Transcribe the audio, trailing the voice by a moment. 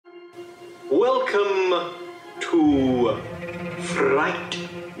Welcome to Fright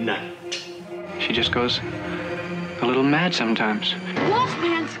Night. She just goes a little mad sometimes.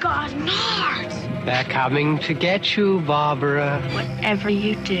 Wolfman's got nards. They're coming to get you, Barbara. Whatever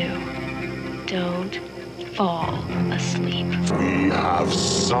you do, don't fall asleep. We have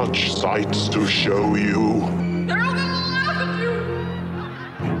such sights to show you. They're all gonna laugh at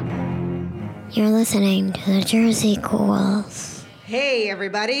you. You're listening to the Jersey Ghouls. Hey,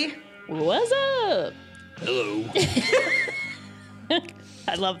 everybody. What's up? Hello.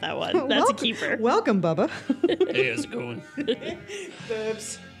 I love that one. That's a keeper. Welcome, Bubba. Hey, how's it going?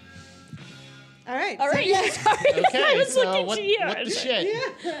 Boobs. All right. All right. Yeah. Sorry. Okay, I was so looking what to you. the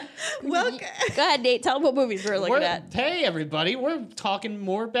shit? Welcome. Go ahead, Nate. Tell them what movies we're looking at. Hey, everybody, we're talking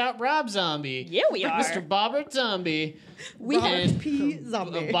more about Rob Zombie. Yeah, we are. Mr. Bobbert Zombie. Robert P.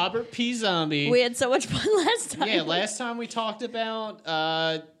 Zombie. Bobbert P. Zombie. We had so much fun last time. Yeah, last time we talked about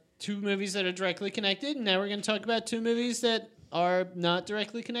two movies that are directly connected, and now we're going to talk about two movies that are not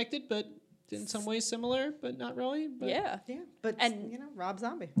directly connected, but in some ways similar, but not really. But Yeah. Yeah, but, And- Rob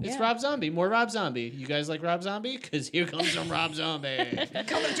Zombie. It's Rob Zombie. More Rob Zombie. You guys like Rob Zombie? Because here comes some Rob Zombie.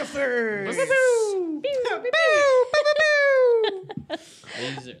 Coming to first.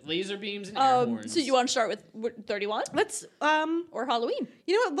 Laser beams and air horns. So you want to start with 31 Let's, or Halloween?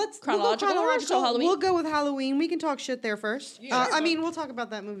 you know what, let's Chronological we'll go order, so Halloween? We'll go with Halloween. We can talk shit there first. Yeah. We'll talk about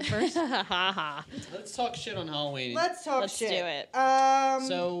that movie first. Let's talk shit on Halloween. Let's talk Let's shit. do it.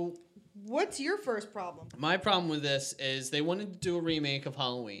 So What's your first problem? my problem with this is they wanted to do a remake of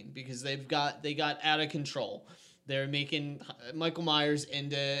Halloween because they got out of control. They're making Michael Myers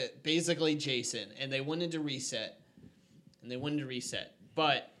into basically Jason, and they wanted to reset.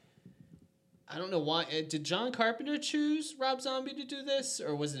 But I don't know why. Did John Carpenter choose Rob Zombie to do this,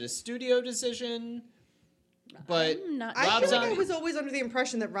 or was it a studio decision? But I'm not I Rob feel like I Zombie- was always under the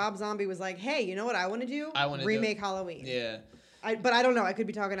impression that Rob Zombie was like, hey, you know what I want to do? I wanna do- remake Halloween. Yeah. But I don't know. I could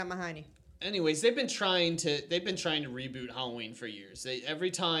be talking out my hiney. Anyways, they've been trying to reboot Halloween for years.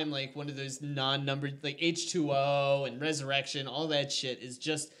 Every time like one of those non-numbered like H2O and Resurrection, all that shit is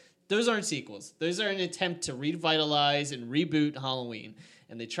just those aren't sequels. Those are an attempt to revitalize and reboot Halloween.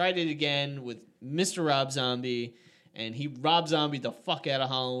 And they tried it again with Mr. Rob Zombie, and he Rob Zombie the fuck out of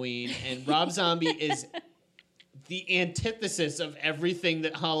Halloween. And Rob Zombie is the antithesis of everything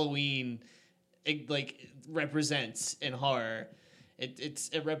that Halloween represents in horror. It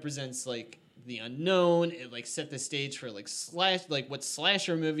represents like the unknown. It like set the stage for like what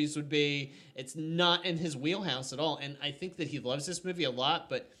slasher movies would be. It's not in his wheelhouse at all. And I think that he loves this movie a lot,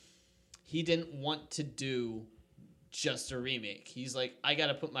 but he didn't want to do just a remake. He's like, I got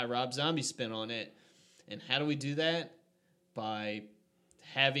to put my Rob Zombie spin on it. And how do we do that? By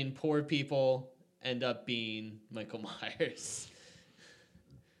having poor people end up being Michael Myers.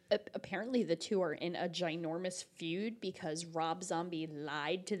 Apparently, the two are in a ginormous feud because Rob Zombie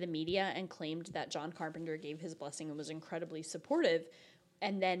lied to the media and claimed that John Carpenter gave his blessing and was incredibly supportive,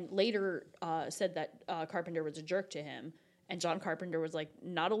 and then later said that Carpenter was a jerk to him. And John Carpenter was like,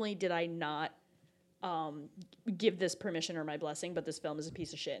 not only did I not give this permission or my blessing, but this film is a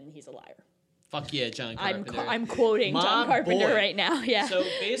piece of shit and he's a liar. Fuck yeah, John Carpenter. I'm quoting My John Carpenter boy. right now. Yeah. So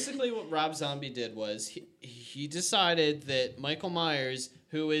basically what Rob Zombie did was he decided that Michael Myers,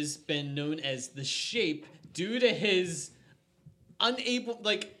 who has been known as the Shape due to his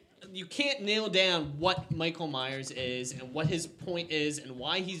you can't nail down what Michael Myers is and what his point is and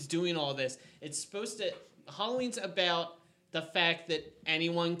why he's doing all this. It's supposed to... Halloween's about the fact that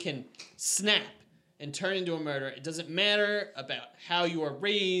anyone can snap and turn into a murderer. It doesn't matter about how you are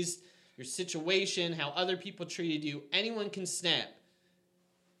raised, your situation, how other people treated you. Anyone can snap.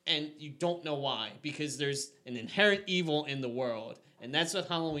 And you don't know why, because there's an inherent evil in the world. And that's what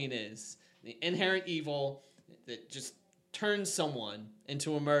Halloween is. The inherent evil that just turns someone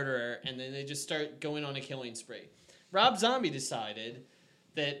into a murderer, and then they just start going on a killing spree. Rob Zombie decided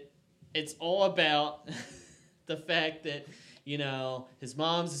that it's all about the fact that, his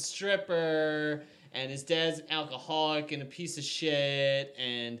mom's a stripper, and his dad's an alcoholic and a piece of shit,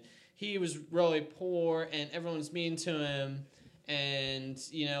 and he was really poor, and everyone's mean to him. And,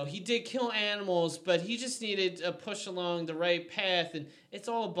 he did kill animals, but he just needed to push along the right path. And it's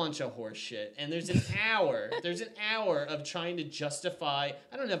all a bunch of horse shit. And there's an hour of trying to justify,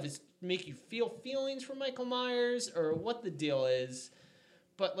 I don't know if it's make you feel feelings for Michael Myers or what the deal is.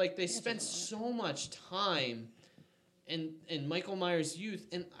 But, they spent so much time in Michael Myers' youth.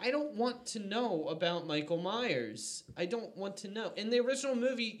 And I don't want to know about Michael Myers. I don't want to know. In the original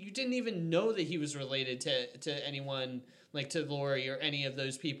movie, you didn't even know that he was related to anyone... to Laurie or any of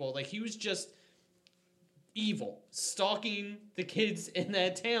those people. He was just evil, stalking the kids in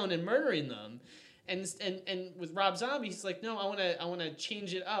that town and murdering them. And with Rob Zombie, he's like, no, I wanna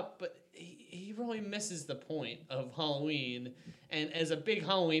change it up, but he really misses the point of Halloween. And as a big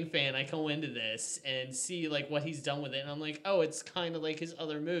Halloween fan, I go into this and see like what he's done with it, and I'm like, oh, it's kind of like his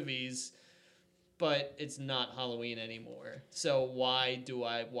other movies, but it's not Halloween anymore. So why do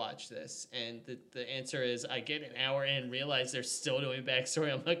I watch this? And the answer is I get an hour in, realize they're still doing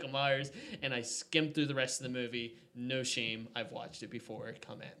backstory on Michael Myers, and I skim through the rest of the movie. No shame. I've watched it before.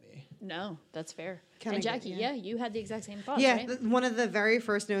 Come at me. No, that's fair. Can I And get- Jackie, yeah. you had the exact same thoughts, Yeah, right? one of the very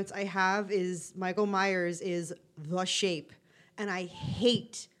first notes I have is Michael Myers is the shape. And I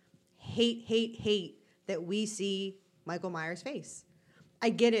hate that we see Michael Myers' face. I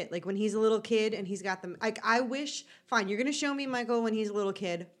get it. Like when he's a little kid and he's got them. Like I wish, fine, you're going to show me Michael when he's a little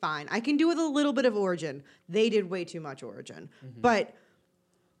kid. Fine. I can do with a little bit of origin. They did way too much origin. But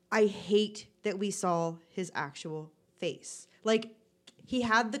I hate that we saw his actual face. Like he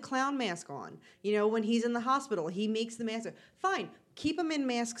had the clown mask on. You know, when he's in the hospital, he makes the mask. Fine. Keep him in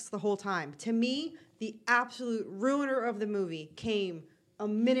masks the whole time. To me, the absolute ruiner of the movie came a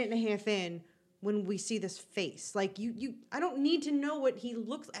minute and a half in when we see this face. Like I don't need to know what he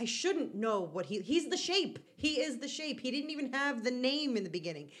looks. I shouldn't know what he's the shape. He is the shape. He didn't even have the name in the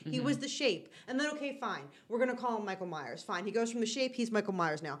beginning. He was the shape. And then, okay, fine. We're going to call him Michael Myers. Fine. He goes from the shape. He's Michael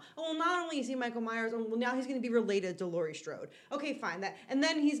Myers now. Oh, well, not only is he Michael Myers, well, now he's going to be related to Laurie Strode. Okay, fine. And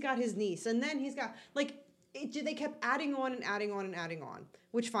then he's got his niece. And then he's got, like, they kept adding on and adding on and adding on,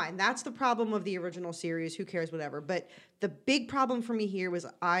 which fine. That's the problem of the original series. Who cares, whatever. But the big problem for me here was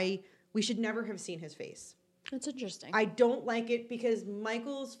we should never have seen his face. That's interesting. I don't like it because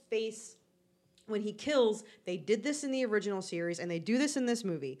Michael's face, when he kills, they did this in the original series and they do this in this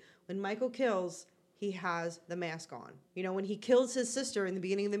movie. When Michael kills, he has the mask on. You know, when he kills his sister in the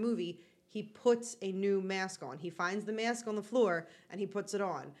beginning of the movie, he puts a new mask on. He finds the mask on the floor and he puts it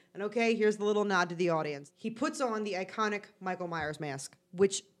on. And okay, here's the little nod to the audience. He puts on the iconic Michael Myers mask,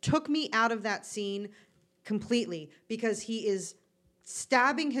 which took me out of that scene completely because he is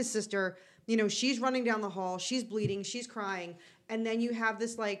stabbing his sister. You know, she's running down the hall, she's bleeding, she's crying, and then you have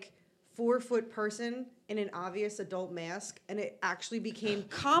this like 4-foot person in an obvious adult mask, and it actually became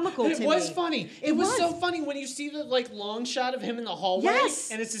comical to me. It was funny. It was was. so funny when you see the like long shot of him in the hallway,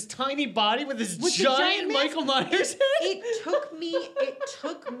 Yes. and it's his tiny body with his With the giant mask. Michael Myers head. It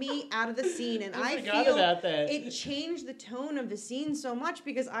took me out of the scene, and I forgot feel about that. it changed the tone of the scene so much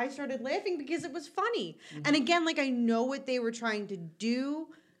because I started laughing because it was funny. And again, like I know what they were trying to do,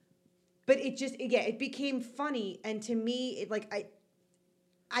 but it became funny, and to me, it like I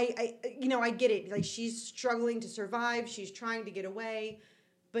get it. Like she's struggling to survive, she's trying to get away.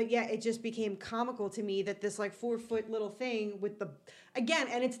 But yeah, it just became comical to me that this like 4-foot little thing with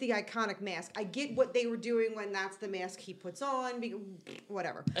and it's the iconic mask. I get what they were doing when that's the mask he puts on,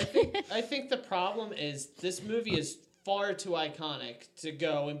 whatever. I think the problem is this movie is far too iconic to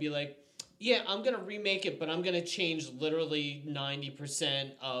go and be like, yeah, I'm going to remake it, but I'm going to change literally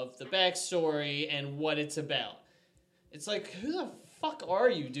 90% of the backstory and what it's about. It's like, who the fuck are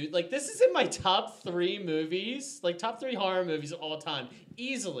you, dude? Like, this is in my top 3 movies, like top 3 horror movies of all time.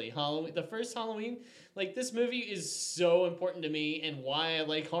 Easily. Halloween, the first Halloween. Like, this movie is so important to me and why I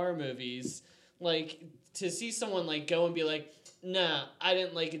like horror movies. Like, to see someone, like, go and be like, nah, I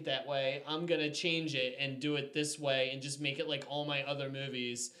didn't like it that way. I'm going to change it and do it this way and just make it like all my other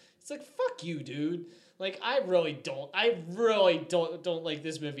movies. It's like, fuck you, dude. Like, I really don't like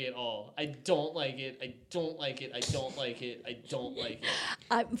this movie at all. I don't like it. I don't like it. I don't like it. I don't like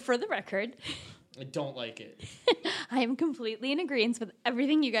it. For the record, I don't like it. I am completely in agreement with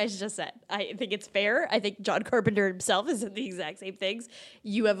everything you guys just said. I think it's fair. I think John Carpenter himself has said the exact same things.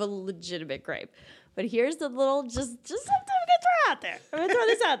 You have a legitimate gripe. But here's the little, just something I'm going to throw out there. I'm going to throw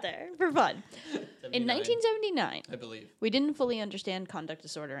this out there for fun. In 1979, I believe. we didn't fully understand conduct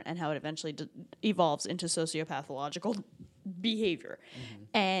disorder and how it eventually evolves into sociopathological behavior. Mm-hmm.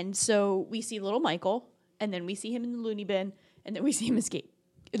 And so we see little Michael, and then we see him in the loony bin, and then we see him escape.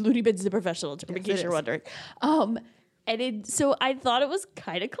 Loony bin's the professional term, in case you're wondering. So I thought it was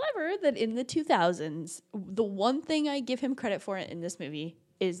kind of clever that in the 2000s, the one thing I give him credit for in this movie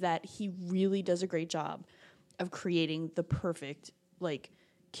is that he really does a great job of creating the perfect, like,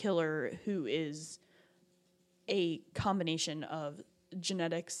 killer who is a combination of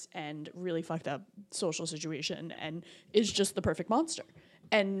genetics and really fucked up social situation and is just the perfect monster.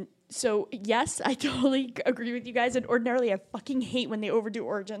 And so, yes, I totally agree with you guys. And ordinarily, I fucking hate when they overdo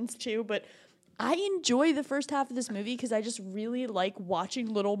origins too. But I enjoy the first half of this movie because I just really like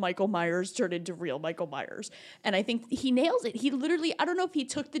watching little Michael Myers turn into real Michael Myers. And I think he nails it. He literally, I don't know if he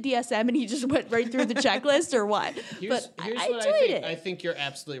took the DSM and he just went right through the checklist or what. But I what enjoyed I think. it. I think you're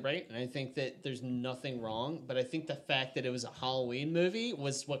absolutely right. And I think that there's nothing wrong. But I think the fact that it was a Halloween movie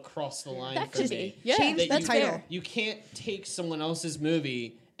was what crossed the line That for could me. be. Yeah, Change that's the title. fair. You can't take someone else's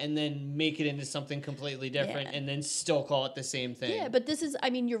movie and then make it into something completely different Yeah. and then still call it the same thing. Yeah, but this is,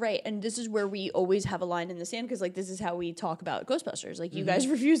 I mean, you're right. And this is where we always have a line in the sand because, like, this is how we talk about Ghostbusters. Like, you guys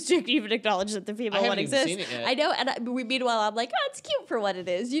refuse to even acknowledge that the female I one haven't even exists. seen it yet. I know. And meanwhile, I'm like, oh, it's cute for what it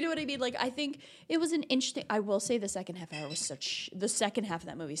is. You know what I mean? Like, I think it was an interesting, I will say the second half hour was the second half of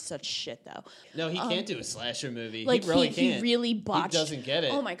that movie is such shit, though. No, he can't do a slasher movie. Like, he really he can't. really botched. He doesn't get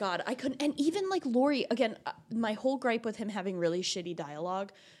it. Oh my God. I couldn't. And even, like, Laurie, again, my whole gripe with him having really shitty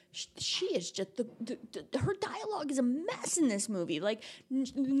dialogue. She is just her dialogue is a mess in this movie. Like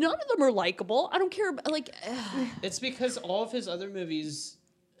none of them are likable. I don't care. Like It's because all of his other movies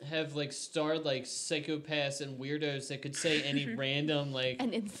have like starred like psychopaths and weirdos that could say any random like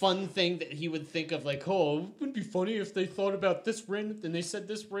And fun thing that he would think of, like, oh, it would be funny if they thought about this random and they said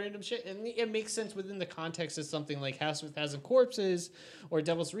this random shit, and it makes sense within the context of something like House with 1,000 Corpses or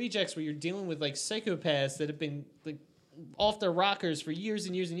Devil's Rejects, where you're dealing with like psychopaths that have been like off their rockers for years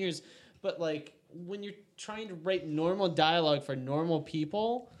and years and years. But like when you're trying to write normal dialogue for normal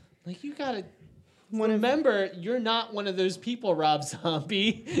people, like you gotta remember you're not one of those people, Rob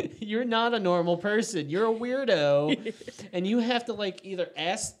Zombie. You're not a normal person. You're a weirdo. And you have to like either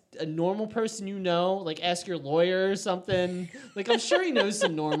ask a normal person you know, like ask your lawyer or something. Like I'm sure he knows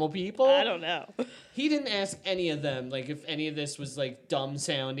some normal people. I don't know. He didn't ask any of them, like if any of this was like dumb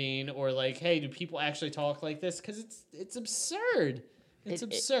sounding or like, hey, do people actually talk like this? Because it's absurd. It's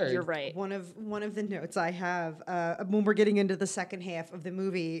absurd. You're right. One of the notes I have when we're getting into the second half of the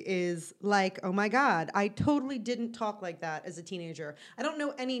movie is like, oh my God, I totally didn't talk like that as a teenager. I don't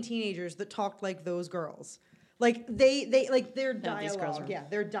know any teenagers that talked like those girls. Like they like their these girls dialogue. are- Yeah,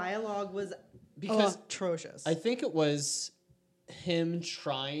 their dialogue was Because atrocious. I think it was him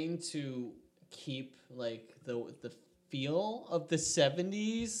trying to keep like the feel of the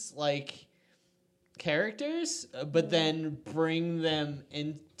 70s like characters, but then bring them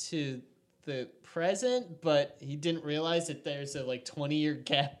into the present, but he didn't realize that there's a like 20-year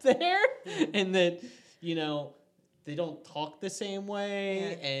gap there and that, you know, they don't talk the same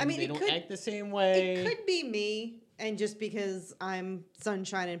way and I mean, they it don't could- act the same way. It could be me, and just because I'm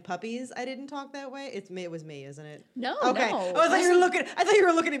sunshine and puppies, I didn't talk that way. It was me, isn't it? No, Okay. no. I thought you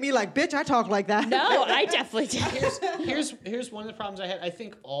were looking at me like, bitch, I talk like that. No, I definitely did. Here's one of the problems I had. I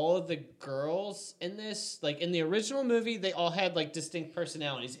think all of the girls in this, like in the original movie, they all had like distinct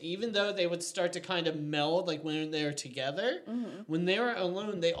personalities. Even though they would start to kind of meld, like when they were together, when they were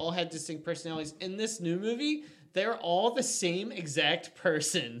alone, they all had distinct personalities. In this new movie, they're all the same exact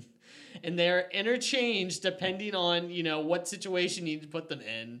person, and they're interchanged depending on, you know, what situation you need to put them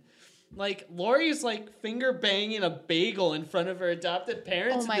in. Like, Laurie's, like, finger banging a bagel in front of her adopted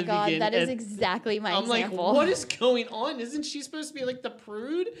parents Oh my in the God, beginning. that is and exactly my I'm example. like, what is going on? Isn't she supposed to be, like, the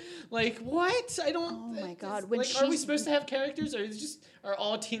prude? Like, what? I don't... Oh my God, Like, when are we she's- supposed to have characters, or are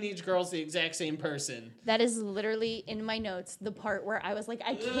all teenage girls the exact same person? That is literally in my notes the part where I was like,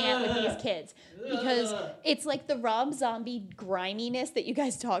 I can't with these kids because it's like the Rob Zombie griminess that you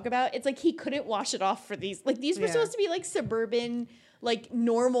guys talk about. It's like he couldn't wash it off for these. Like these were Yeah. supposed to be like suburban, like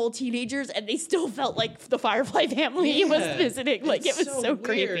normal teenagers, and they still felt like the Firefly family he was Yeah. visiting. Like It's it was so so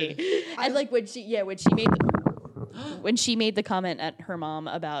weird. creepy. And like when she made the comment at her mom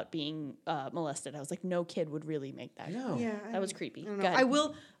about being molested, I was like, no kid would really make that. No. Yeah, That was creepy. I don't Go know. ahead. I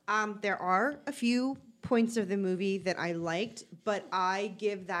will. There are a few points of the movie that I liked, but I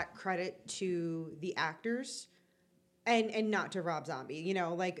give that credit to the actors, and not to Rob Zombie. You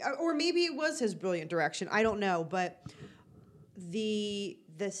know, like, or maybe it was his brilliant direction. I don't know, but the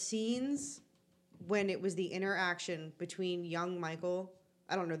scenes when it was the interaction between young Michael,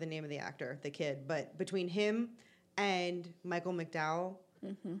 I don't know the name of the actor, the kid, but between him and Michael McDowell,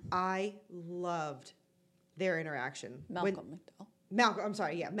 I loved their interaction. Malcolm McDowell. Malcolm, I'm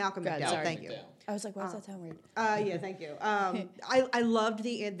sorry, yeah, Malcolm Go ahead, McDowell. sorry. Thank you. I was like, why does that sound weird? Yeah, thank you. I loved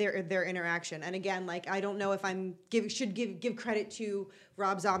their interaction, and again, like I don't know if should give credit to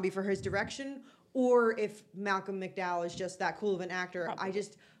Rob Zombie for his direction, or if Malcolm McDowell is just that cool of an actor.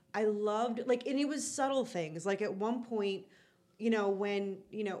 I loved, like, and it was subtle things. Like at one point, you know, when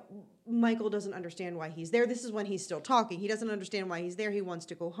Michael doesn't understand why he's there. This is when he's still talking. He doesn't understand why he's there. He wants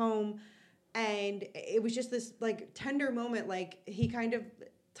to go home. And it was just this like tender moment. Like he kind of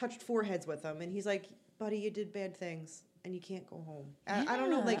touched foreheads with him, and he's like, "Buddy, you did bad things. and you can't go home. I don't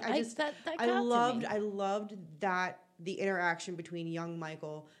know, like Yeah, I just that I got to loved me. I loved that the interaction between young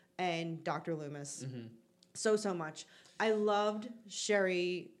Michael and Dr. Loomis so much. I loved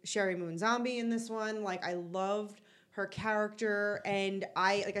Sherry Moon Zombie in this one. Like I loved her character, and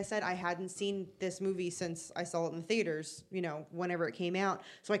like I said, I hadn't seen this movie since I saw it in the theaters, you know, whenever it came out.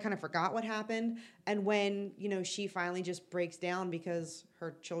 So I kind of forgot what happened. And when, you know, she finally just breaks down because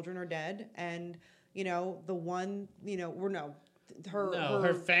her children are dead, and, you know, the one, you know,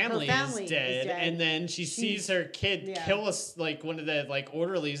 her family is dead, and then she sees her kid kill us, like one of the like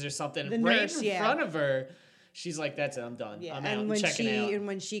orderlies or something, The right nurse, in front of her. She's like, "That's it, I'm done. Yeah, I'm out. and I'm when checking she out." and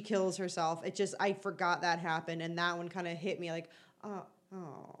when she kills herself, it just I forgot that happened, and that one kind of hit me like,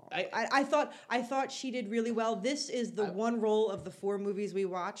 I thought she did really well. This is the one role of the 4 movies we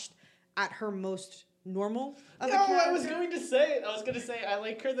watched at her most normal. I was going to say I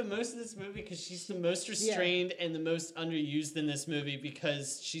like her the most in this movie because she's the most restrained and the most underused in this movie,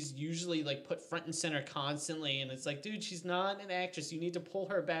 because she's usually like put front and center constantly, and it's like, dude, she's not an actress. You need to pull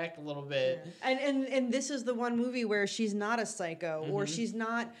her back a little bit. Yeah. And this is the one movie where she's not a psycho, or she's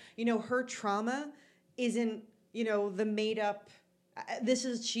not, you know, her trauma isn't, you know, the made up.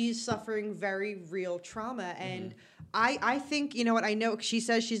 She's suffering very real trauma, and I think, you know what, I know she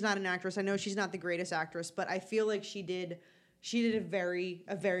says she's not an actress. I know she's not the greatest actress, but I feel like she did a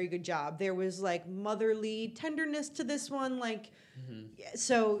very good job. There was like motherly tenderness to this one, like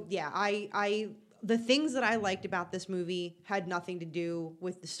so yeah, I the things that I liked about this movie had nothing to do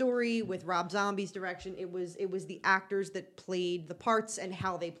with the story, with Rob Zombie's direction. It was the actors that played the parts and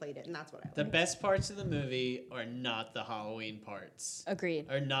how they played it, and that's what I liked. The best parts of the movie are not the Halloween parts. Agreed.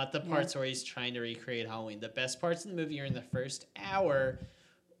 Are not the parts where he's trying to recreate Halloween. The best parts of the movie are in the first hour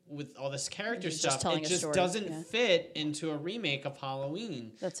with all this character He's just stuff. telling It a just story, doesn't fit into a remake of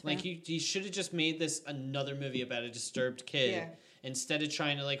Halloween. That's like fair. he should have just made this another movie about a disturbed kid. Yeah. Instead of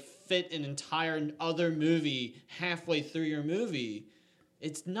trying to like fit an entire other movie halfway through your movie.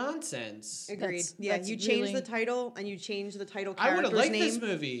 It's nonsense. Agreed. That's You change really- the title, and you change the title I would character's have liked name. this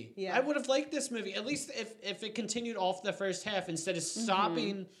movie. Yeah. I would have liked this movie. At least if it continued off the first half instead of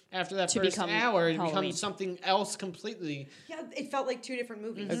stopping after that To first become hour and Halloween. become something else completely. Yeah, it felt like 2 different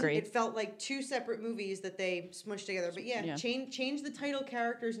movies. Agreed. It felt like 2 separate movies that they smushed together. But yeah, Yeah. change the title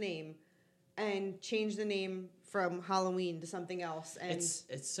character's name, and change the name from Halloween to something else. And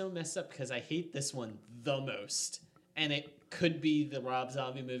It's so messed up because I hate this one the most. And it could be the Rob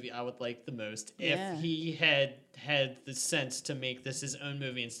Zombie movie I would like the most Yeah. if he had the sense to make this his own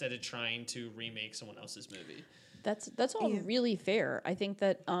movie instead of trying to remake someone else's movie. That's all really fair. I think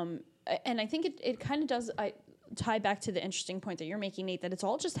that, and I think it kind of does tie back to the interesting point that you're making, Nate, that it's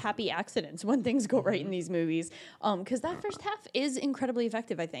all just happy accidents when things go right in these movies. Because that first half is incredibly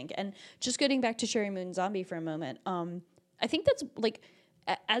effective, I think. And just getting back to Sherry Moon Zombie for a moment, I think that's like,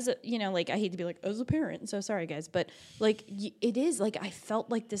 as a, you know, like, I hate to be like, as a parent, so sorry guys, but like, it is like, I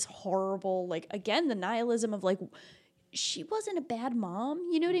felt like this horrible, like, again, the nihilism of like, she wasn't a bad mom,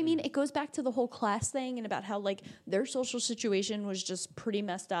 you know what I mean? It goes back to the whole class thing and about how like their social situation was just pretty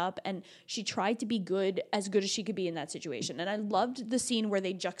messed up, and she tried to be good as she could be in that situation. And I loved the scene where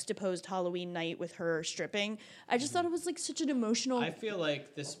they juxtaposed Halloween night with her stripping. I just thought it was like such an emotional. I feel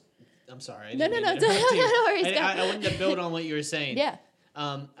like this. I'm sorry. I No, didn't no, mean no, to interrupt you. no worries, go. I wanted to build on what you were saying. Yeah.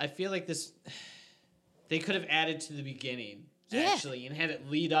 I feel like this. They could have added to the beginning Yeah. actually, and had it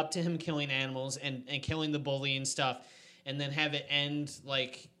lead up to him killing animals and killing the bully and stuff, and then have it end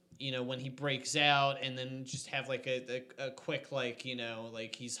like, you know, when he breaks out, and then just have like a quick, like, you know,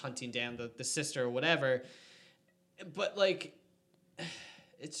 like he's hunting down the sister or whatever. But like,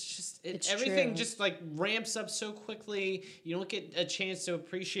 it's just It's everything true. just like ramps up so quickly. You don't get a chance to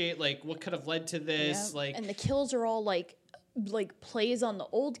appreciate like what could have led to this. Yeah. Like, and the kills are all like plays on the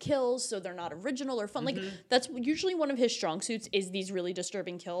old kills, so they're not original or fun. Like that's usually one of his strong suits, is these really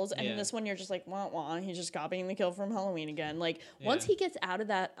disturbing kills. And in Yeah. this one, you're just like, wah wah. He's just copying the kill from Halloween again. Like once Yeah. he gets out of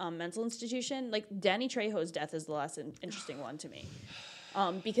that mental institution, like Danny Trejo's death is the last interesting one to me.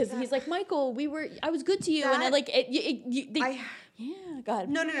 Because he's like, Michael, I was good to you, and I That- like it. Yeah, go ahead.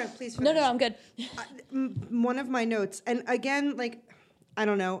 no, please. No, Finish. I'm good. One of my notes, and again, like, I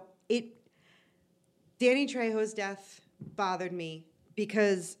don't know, Danny Trejo's death bothered me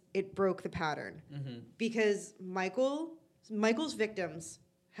because it broke the pattern. Because Michael's victims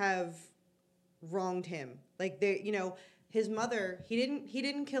have wronged him. Like, they, you know, his mother, he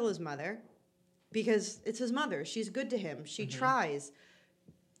didn't kill his mother because it's his mother. She's good to him. She tries.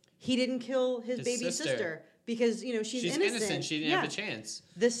 He didn't kill his baby sister because she's innocent. She didn't have a chance.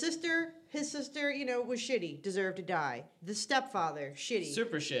 His sister, was shitty, deserved to die. The stepfather, shitty,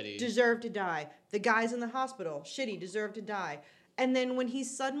 Super shitty. deserved to die. The guys in the hospital, shitty, deserved to die. And then when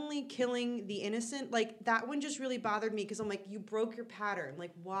he's suddenly killing the innocent, like that one just really bothered me because I'm like, you broke your pattern.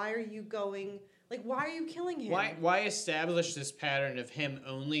 Like, why are you killing him? Why establish this pattern of him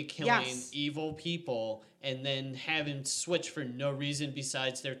only killing Yes. evil people and then have him switch for no reason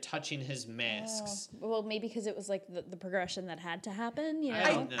besides they're touching his masks? Well, maybe because it was like the progression that had to happen. You know,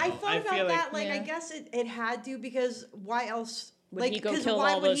 I don't know. I thought I about feel that. like- I Yeah. guess it had to because why else? would he go 'cause kill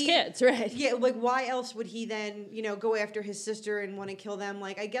why all would those kids, right? Yeah, like why else would he then go after his sister and want to kill them?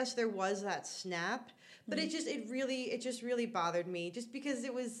 Like I guess there was that snap, but it just really bothered me just because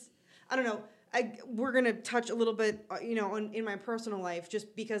it was I don't know. We're gonna touch a little bit in my personal life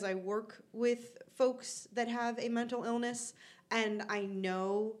just because I work with folks that have a mental illness and I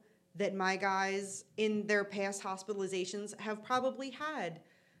know that my guys in their past hospitalizations have probably had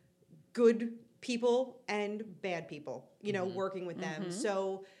good people and bad people, working with them.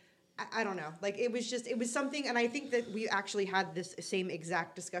 So I don't know. Like it was something, and I think that we actually had this same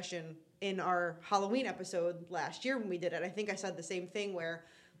exact discussion in our Halloween episode last year when we did it. I think I said the same thing where,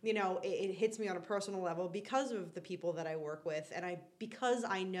 it hits me on a personal level because of the people that I work with, and because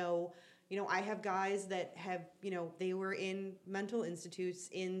I know, I have guys that have, they were in mental institutes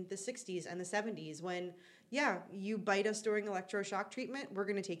in the 60s and the 70s when, you bite us during electroshock treatment, we're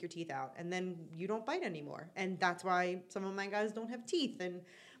going to take your teeth out. And then you don't bite anymore. And that's why some of my guys don't have teeth. And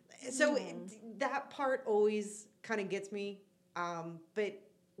so that part always kind of gets me. But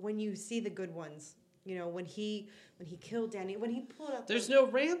when you see the good ones, when he killed Danny, when he pulled out There's no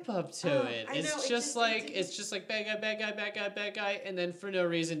ramp up to it. I know, It's just like bad guy, and then for no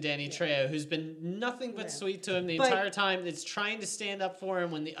reason Danny Trejo, who's been nothing but sweet to him the entire time, that's trying to stand up for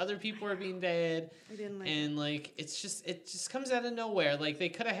him when the other people are being bad. I didn't like and it just comes out of nowhere. Like they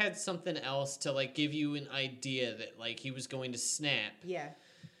could have had something else to give you an idea that he was going to snap. Yeah.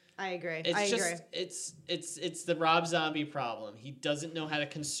 I agree. It's the Rob Zombie problem. He doesn't know how to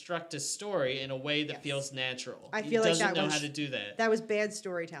construct a story in a way that feels natural. I feel he like doesn't that know was- how to do that. That was bad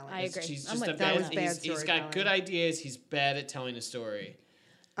storytelling. I agree. He's I'm just with a that. bad. was bad He's got storytelling. good ideas. He's bad at telling a story.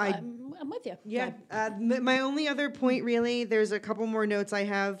 I'm with you. Yeah. My only other point, really, there's a couple more notes I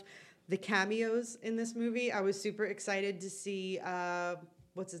have. The cameos in this movie, I was super excited to see.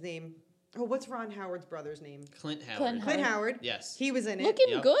 What's his name? Oh, what's Ron Howard's brother's name? Clint Howard. Clint Howard. Yes. He was in it. Looking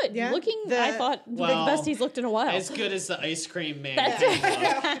Yep. good. Yeah. I thought the best he's looked in a while. As good as the ice cream man. That's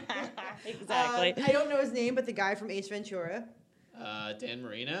right. Exactly. I don't know his name, but the guy from Ace Ventura. Dan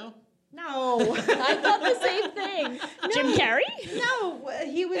Marino. No. I thought the same thing. Jim Carrey? No,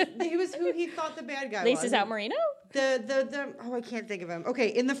 he was who he thought the bad guy Lisa's was. out Marino? I can't think of him. Okay,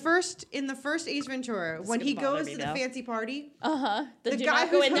 in the first Ace Ventura, when he gonna bother goes me to the now. fancy party, The do guy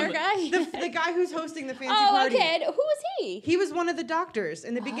not go who's in there ho- guy? the guy who's hosting the fancy Oh, party. okay. Who was he? He was one of the doctors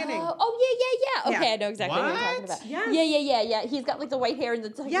in the beginning. Oh, yeah. Okay, Yeah. I know exactly what you're talking What? about. Yes. Yeah. He's got the white hair and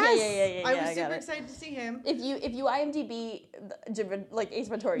the Yes, yeah. I was got super it. excited to see him. If you IMDb Ace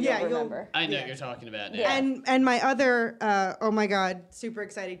Ventura, Yeah, you'll you'll- remember. I know Yeah. what you're talking about now. Yeah. And my other oh my god, super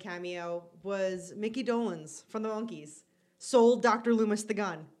excited cameo was Mickey Dolenz from the Monkees. Sold Dr. Loomis the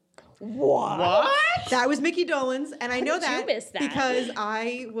gun. What? That was Mickey Dolenz, and I know did you that miss that? because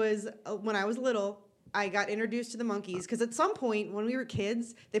I was when I was little, I got introduced to the Monkees because at some point when we were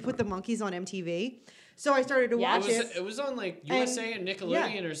kids, they put the Monkees on MTV. So I started to Yeah. watch It was on USA and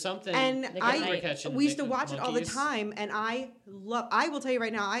Nickelodeon yeah. or something. And Nick at I Night. catching we used to Nick- watch it all the Monkees. time, and I will tell you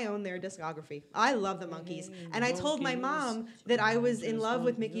right now, I own their discography. I love the Monkees, and I told my mom that I was in love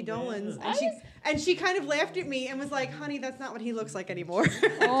with Mickey Dolenz, and she kind of laughed at me and was like, "Honey, that's not what he looks like anymore."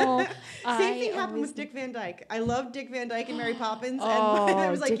 Oh, Same thing happened with Dick Van Dyke. I love Dick Van Dyke and Mary Poppins, and I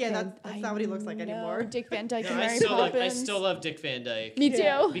was like, Dick "Yeah, Van- that's not what he looks like anymore." No, Dick Van Dyke No, and I Mary still Poppins. love Dick Van Dyke. Me too.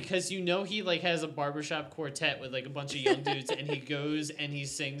 Yeah. Because he has a barbershop quartet with a bunch of young dudes, and he goes and he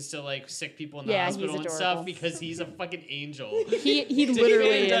sings to sick people in the Yeah, he's hospital and adorable. stuff because he's a fucking angel. He Dick literally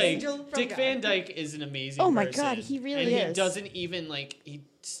Van is. Dyke. Angel from Dick God. Van Dyke is an amazing. Oh my person. God, he really and he is. doesn't even he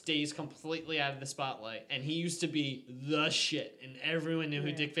stays completely out of the spotlight. And he used to be the shit, and everyone knew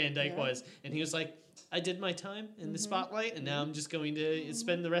who Dick Van Dyke was. And he was like, I did my time in the spotlight, and now I'm just going to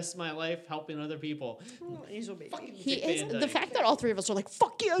spend the rest of my life helping other people. Oh, Angel baby. He Dick is Van the Dyke. fact that all three of us are like,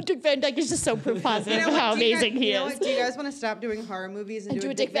 "Fuck you, Dick Van Dyke" is just so proof positive You know of what? how Do you guys- amazing he you know is. what? Do you guys want to stop doing horror movies and do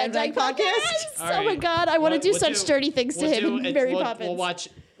a Dick Van Dyke podcast? podcast. All Oh my right. God, I want to do We'll such dirty things to we'll him do and it- Mary we'll, Poppins.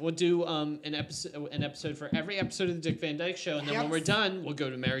 We'll do an episode for every episode of the Dick Van Dyke Show, and then when we're done, we'll go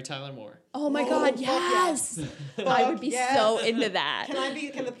to Mary Tyler Moore. Oh my God, fuck yes! I would be yes. so into that.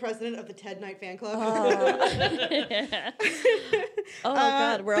 Can the president of the Ted Knight fan club? Oh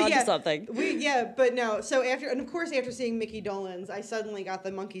God, we're but onto yeah, something. But no. So after seeing Mickey Dolenz, I suddenly got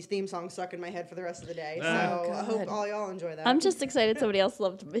the Monkeys theme song stuck in my head for the rest of the day. So I hope all y'all enjoy that. I'm just excited somebody else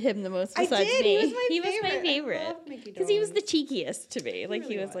loved him the most I besides did. me. He was my favorite. I loved Mickey because he was Dolenz. the cheekiest to me. Like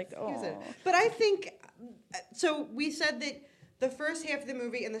he really was like, He was oh, it. But I think so. We said that the first half of the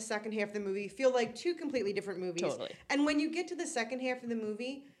movie and the second half of the movie feel like two completely different movies. Totally. And when you get to the second half of the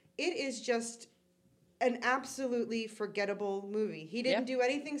movie, it is just an absolutely forgettable movie. He didn't do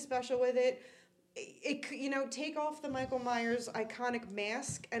anything special with it. Take off the Michael Myers iconic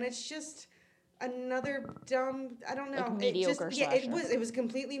mask, and it's just another dumb. I don't know. Like mediocre slasher. It was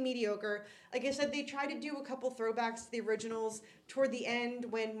completely mediocre. Like I said, they tried to do a couple throwbacks to the originals toward the end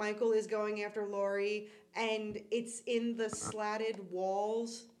when Michael is going after Laurie, and it's in the slatted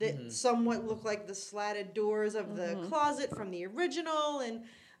walls that somewhat look like the slatted doors of the closet from the original, and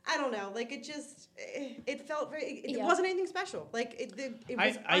I don't know, like it felt very. It wasn't anything special. Like it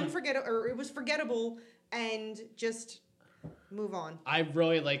was unforgettable, or it was forgettable, and just move on. I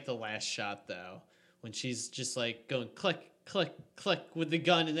really like the last shot though, when she's just like going click, click, click with the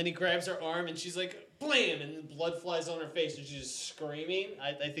gun, and then he grabs her arm, and she's like blam, and the blood flies on her face, and she's just screaming.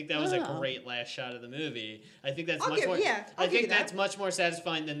 I think that was a great last shot of the movie. I think that's that's much more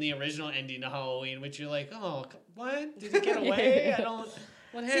satisfying than the original ending to Halloween, which you're like, oh, what? Did he get away?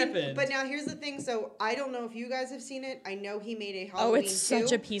 What happened? But now here's the thing. So I don't know if you guys have seen it. I know he made a Halloween. Oh, it's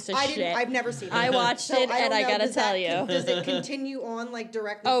such a piece of shit. I've never seen it. I watched it, and I gotta tell you, does it continue on like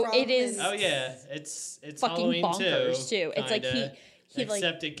directly? Oh, from it is. Oh yeah, it's fucking Halloween bonkers too. It's like kinda. he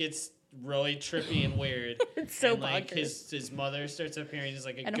Except it gets really trippy and weird. It's so and, like bonkers. his mother starts appearing as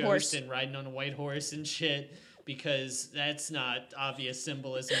like a And a ghost horse. and riding on a white horse and shit, because that's not obvious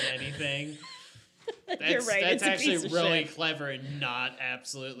symbolism to anything. You're right. That's It's a actually piece of really shit. clever and not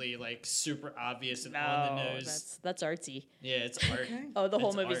absolutely like super obvious and on the nose. That's artsy. Yeah, it's art. Oh, the whole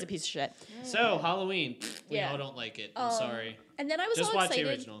It's movie's art. a piece of shit. So Halloween, we Yeah. all don't like it. I'm sorry. And then I was Just all watch the excited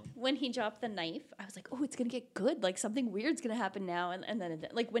original. when he dropped the knife. I was like, oh, it's going to get good. Like, something weird's going to happen now. And then,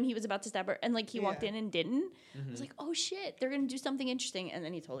 like, when he was about to stab her, and, like, he walked in and didn't. I was like, oh, shit, they're going to do something interesting. And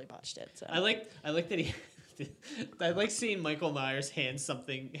then he totally botched it. So I like that he. I like seeing Michael Myers hand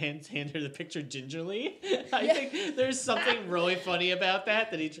her the picture gingerly. I think there's something really funny about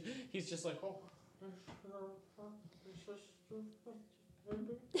that he's just like, oh.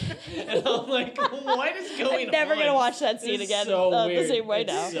 And I'm like, what is going on? I'm never going to watch that scene It's again so weird. the same way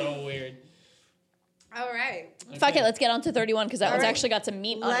It's now. so weird. All right. Fuck it, let's get on to 31 because that All one's right. actually got some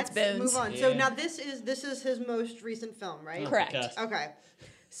meat on its Let's bones. move on. So Yeah. now this is his most recent film, right? Correct. Yes. Okay.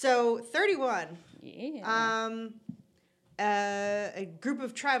 So 31. Yeah. A group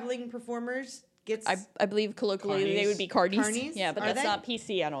of traveling performers gets. I believe colloquially they Carnies? would be carnies. Carnies? Yeah, but Are that's they? not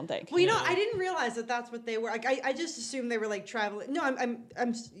PC, I don't think. Well, I didn't realize that that's what they were. Like, I just assumed they were like traveling. No,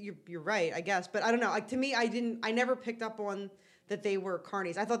 you're right, I guess, but I don't know. Like, to me, I never picked up on that they were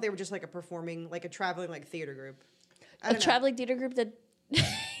carnies. I thought they were just like a traveling like theater group. I A don't know. traveling theater group that.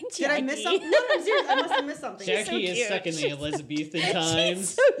 Did I miss something? No, I'm serious. I must have missed something. Jackie so is cute. stuck in the Elizabethan times.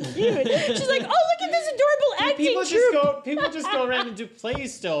 So cute. She's like, oh, look at this adorable acting People just go around and do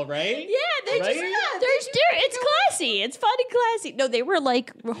plays still, right? Yeah, they're Right? it's classy. It's fun and classy. No, they were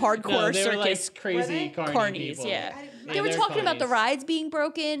like hardcore No, they were like circus crazy carny carnies. people. Yeah. Yeah, They were they're talking about the carnies. rides being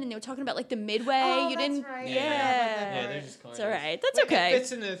broken, and they were talking about like the midway. Oh, you that's didn't. right. Yeah. Yeah, they're just carnies. It's all right. That's It okay.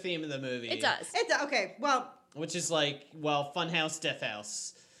 fits into the theme of the movie. It does. It's okay. Well, Which is like, Funhouse, Death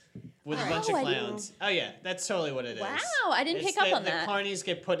House. With a Alright. bunch Oh, of I didn't- clowns. Oh yeah, that's totally what it is. Wow, I didn't It's pick up on the that. carnies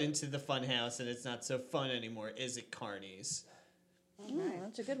get put into the funhouse and it's not so fun anymore. Is it carnies?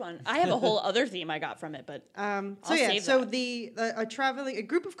 That's a good one. I have a whole other theme I got from it, but so I'll yeah, save so that. a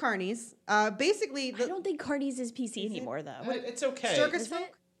group of carnies, basically I don't think carnies is PC anymore, though. It's okay. circus Is folk.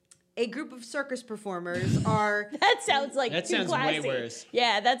 it? A group of circus performers are. That sounds like That too sounds way classy. worse.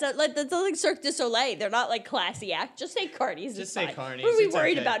 Yeah, that's like Cirque du Soleil. They're not like classy act. Just say carnies. Just it's say fine. carnies, What are we it's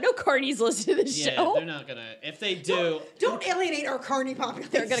worried okay. about? No carnies listen to the Yeah, show. they're not gonna. If they do, Don't alienate our carny population.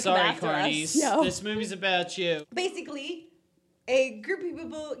 They're gonna come sorry, after us. carnies. No. This movie's about you. Basically, a group of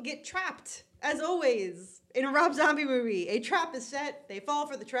people get trapped, as always, in a Rob Zombie movie. A trap is set, they fall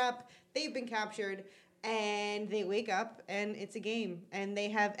for the trap, they've been captured, and they wake up, and it's a game. And they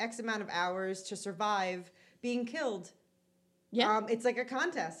have X amount of hours to survive being killed. Yeah. It's like a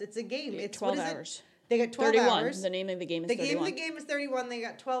contest. It's a game. It's 12 what is hours. It? They get 12 31. hours. The name of the game is The 31. game is 31. They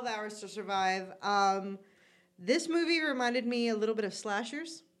got 12 hours to survive. This movie reminded me a little bit of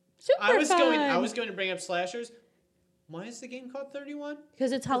slashers. Super I was fun. going to bring up slashers. Why is the game called 31?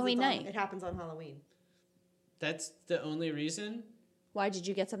 Because it's Halloween night. It happens on Halloween. That's the only reason? Why, did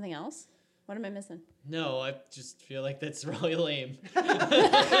you get something else? What am I missing? No, I just feel like that's really lame. Rob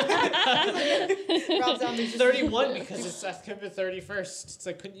Zombie's just 31 because it's September 31st. It's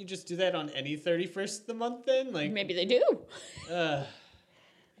like, couldn't you just do that on any 31st of the month then? Like, Maybe they do.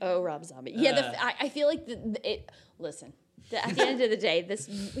 Oh, Rob Zombie. Yeah, I feel like listen. At the end of the day,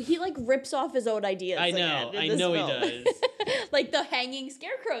 he like rips off his own ideas. I know again in he this film. does. Like the hanging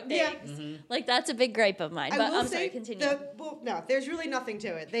scarecrow thing. Yeah. Like that's a big gripe of mine. I But will I'm say sorry, continue. No, there's really nothing to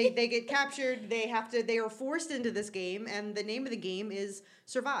it. They get captured. They are forced into this game, and the name of the game is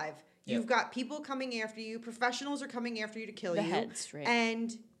Survive. Yep. You've got people coming after you. Professionals are coming after you to kill The you. heads, right.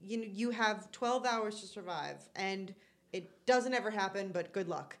 And you have 12 hours to survive, and it doesn't ever happen. But good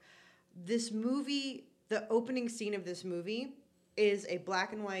luck. This movie, the opening scene of this movie, is a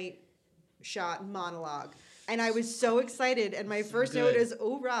black and white shot monologue. And I was so excited. And my first note is,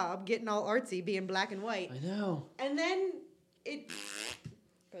 oh, Rob, getting all artsy, being black and white. I know. And then it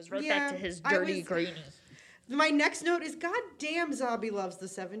goes right back to his dirty grainy. My next note is, God damn, Zombie loves the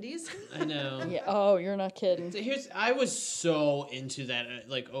 70s. I know. Yeah. Oh, you're not kidding. I was so into that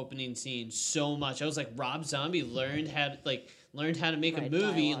opening scene so much. I was like, Rob Zombie learned how to make a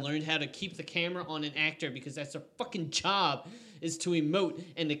movie and learned how to keep the camera on an actor because that's their fucking job is to emote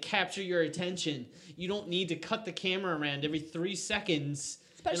and to capture your attention. You don't need to cut the camera around every 3 seconds.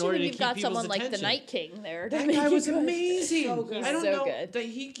 Especially when you've got someone like the Night King there. That guy was amazing. So good. I don't so know. good. That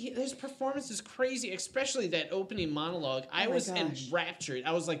his performance is crazy, especially that opening monologue. I was enraptured.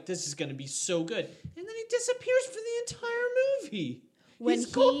 I was like, this is going to be so good. And then he disappears for the entire movie. He's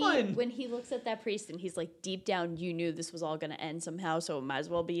gone. When he looks at that priest and he's like, deep down, you knew this was all going to end somehow, so it might as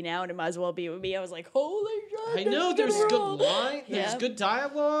well be now and it might as well be with me. I was like, holy shit. I know, there's good good line. There's good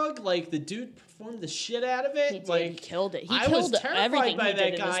dialogue. Like, the dude performed the shit out of it. He did. Like, He killed it. I was terrified everything by he that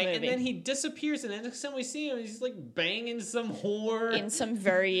did in this guy. And movie. then he disappears, and the next time we see him, he's like banging some whore. In some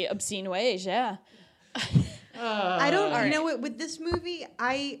very obscene ways, yeah. I don't, All you know what, with this movie,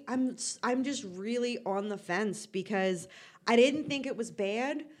 I'm just really on the fence because I didn't think it was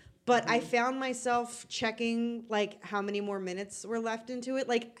bad. But I found myself checking, like, how many more minutes were left into it.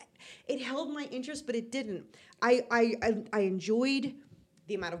 Like, it held my interest, but it didn't. I enjoyed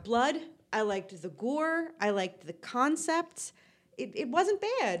the amount of blood. I liked the gore. I liked the concept. It wasn't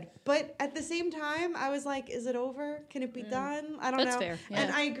bad. But at the same time, I was like, is it over? Can it be done? I don't know. That's fair. Yeah.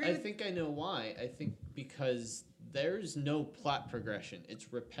 And I agree I with... think I know why. I think because there's no plot progression.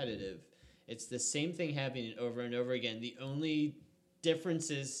 It's repetitive. It's the same thing happening over and over again. The only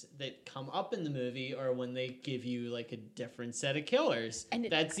differences that come up in the movie are when they give you like a different set of killers. And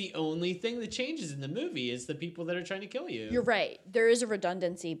that's the only thing that changes in the movie is the people that are trying to kill you. You're right. There is a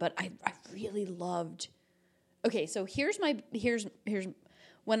redundancy, but I really loved... Okay, so here's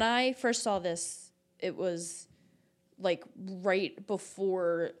when I first saw this, it was like right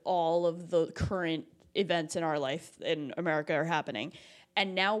before all of the current events in our life in America are happening.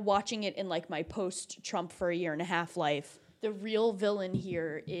 And now watching it in like my post-Trump for a year and a half life, the real villain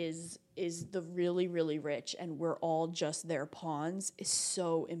here is the really, really rich, and we're all just their pawns is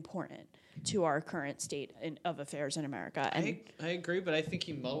so important to our current state of affairs in America. And I agree, but I think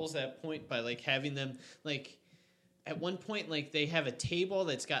he muddles that point by like having them like at one point like they have a table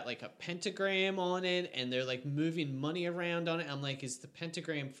that's got like a pentagram on it and they're like moving money around on it. I'm like, is the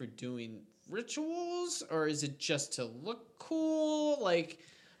pentagram for doing rituals or is it just to look cool? Like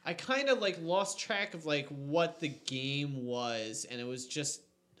I kind of like lost track of like what the game was, and it was just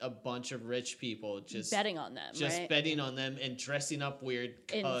a bunch of rich people just betting on them, right? betting on them and dressing up weird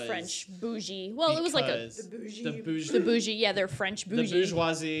in French bougie. Well, it was like the bougie. Yeah, they're French bougie. The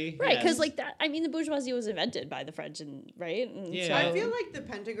bourgeoisie, right? Because like that. I mean, the bourgeoisie was invented by the French, and right. And yeah, so, I feel like the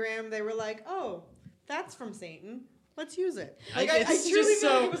pentagram. They were like, oh, that's from Satan. Let's use it. Like I it's truly just feel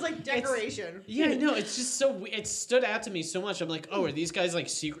so- like it was like decoration. Yeah, no, it's just so it stood out to me so much. I'm like, oh, are these guys like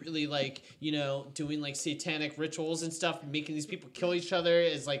secretly like, you know, doing like satanic rituals and stuff, making these people kill each other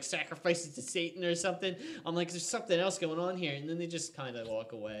as like sacrifices to Satan or something? I'm like, there's something else going on here, and then they just kind of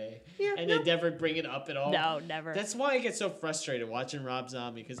walk away. Yeah, and they never bring it up at all. No, never. That's why I get so frustrated watching Rob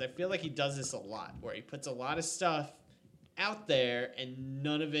Zombie, because I feel like he does this a lot, where he puts a lot of stuff out there and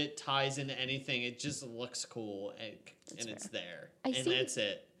none of it ties into anything. It just looks cool and it's there. And that's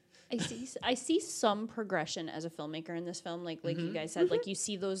it. I see some progression as a filmmaker in this film. Like you guys said, like you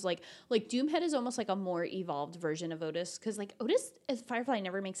see those like Doomhead is almost like a more evolved version of Otis, because like Otis as Firefly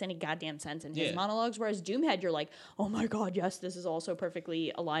never makes any goddamn sense in his monologues, whereas Doomhead you're like, oh my god, yes, this is also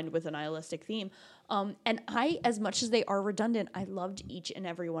perfectly aligned with a nihilistic theme. And I, as much as they are redundant, I loved each and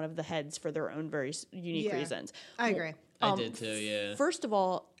every one of the heads for their own very unique reasons. I agree. I did too. Yeah. First of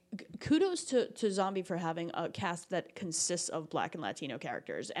all, kudos to Zombie for having a cast that consists of Black and Latino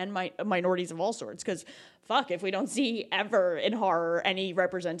characters and minorities of all sorts, because fuck if we don't see ever in horror any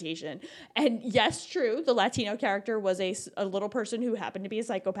representation. And yes, true, the Latino character was a little person who happened to be a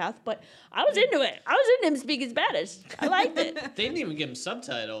psychopath, but I was into it. I was into him speaking Spanish. I liked it. They didn't even give him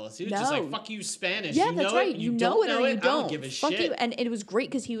subtitles. He was just like, fuck you, Spanish. Yeah, you that's know right. It? You know it or you don't. I don't give a fuck shit. You. And it was great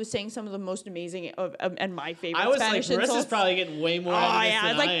because he was saying some of the most amazing and my favorite I was Spanish like, insults. Marissa's probably getting way more out of this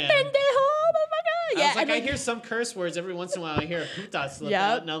than like, I am. pendejo, motherfucker. I was like, and I hear some curse words every once in a while. I hear a puta slip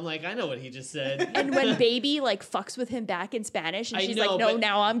out, and I'm like, I know what he just said. And when Baby like fucks with him back in Spanish, and I she's know, like, "No, but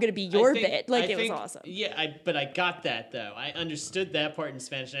now I'm gonna be your I think- bit." Like I it was think- awesome. Yeah, but I got that though. I understood that part in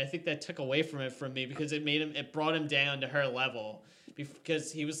Spanish, and I think that took away from it from me because it brought him down to her level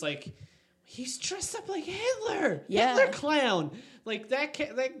because he was like, he's dressed up like Hitler, Yeah. Hitler clown, like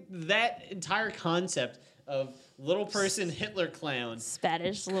that entire concept of little person Hitler clown.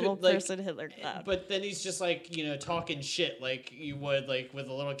 Spanish little like, person Hitler Club. But then he's just like, talking shit like you would like with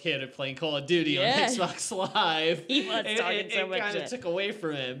a little kid playing Call of Duty on Yeah. Xbox Live. He was talking so much It kind of shit. took away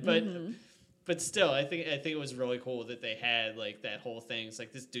from him, but still, I think it was really cool that they had like that whole thing. It's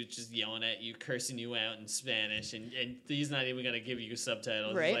like this dude's just yelling at you, cursing you out in Spanish, and he's not even gonna give you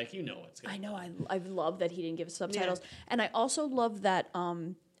subtitles. Right. It's like what's going on. I know. I love that he didn't give subtitles, and I also love that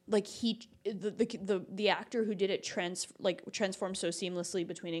like the actor who did it transformed so seamlessly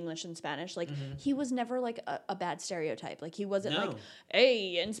between English and Spanish. Like he was never like a bad stereotype. Like he wasn't like,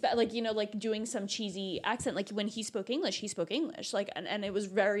 hey, and like doing some cheesy accent. Like when he spoke English. Like and it was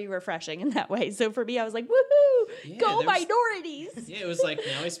very refreshing in that way. So for me, I was like, woohoo, go minorities. Yeah, it was like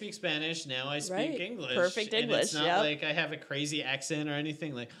now I speak Spanish, now I speak English. Perfect and English. It's not like I have a crazy accent or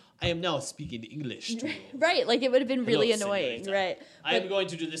anything. Like I am now speaking English too. Right, like it would have been really Hello, annoying, señorita. right? I am going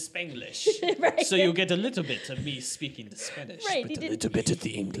to do the Spanglish. Right. So you get a little bit of me speaking the Spanish, Right, but he a didn't- little bit of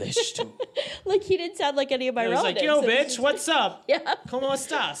the English too. Like he didn't sound like any of my I was relatives. like, yo, It was bitch, just- what's up? Yeah. ¿Cómo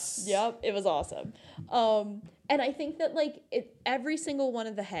estás? Yep, it was awesome. And I think that like every single one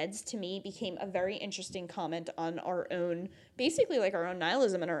of the heads to me became a very interesting comment on our own, basically like our own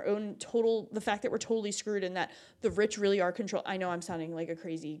nihilism and our own the fact that we're totally screwed and that the rich really are control. I know I'm sounding like a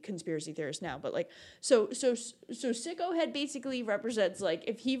crazy conspiracy theorist now, but like so Sicko Head basically represents like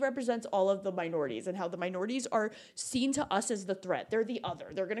if he represents all of the minorities and how the minorities are seen to us as the threat. They're the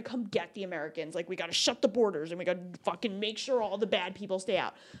other. They're gonna come get the Americans. Like we gotta shut the borders and we gotta fucking make sure all the bad people stay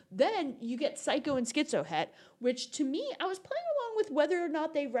out. Then you get Psycho and Schizo Head, which to me, I was playing along with whether or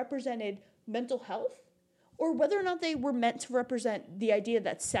not they represented mental health or whether or not they were meant to represent the idea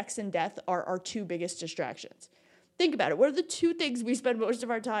that sex and death are our two biggest distractions. Think about it. What are the two things we spend most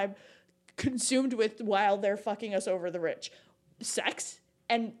of our time consumed with while they're fucking us over the rich? Sex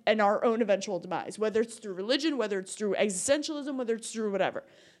and our own eventual demise, whether it's through religion, whether it's through existentialism, whether it's through whatever.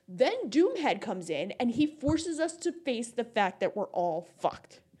 Then Doomhead comes in and he forces us to face the fact that we're all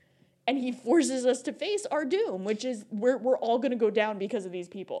fucked. And he forces us to face our doom, which is we're all going to go down because of these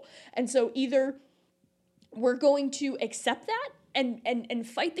people. And so either we're going to accept that and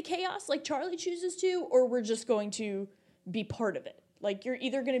fight the chaos like Charlie chooses to, or we're just going to be part of it. Like you're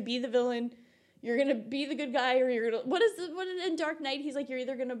either going to be the villain, you're going to be the good guy, or you're going to what is in Dark Knight? He's like you're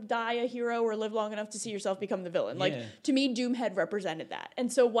either going to die a hero or live long enough to see yourself become the villain. Yeah. Like to me, Doomhead represented that.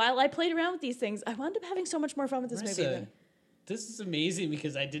 And so while I played around with these things, I wound up having so much more fun with this movie. Marissa, this is amazing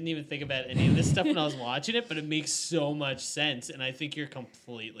because I didn't even think about any of this stuff when I was watching it, but it makes so much sense, and I think you're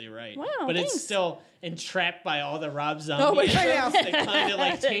completely right. Wow, but thanks. it's still entrapped by all the Rob Zombie yeah. that kind of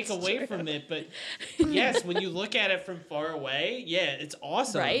like take That's away true. from it. But yes, when you look at it from far away, yeah, it's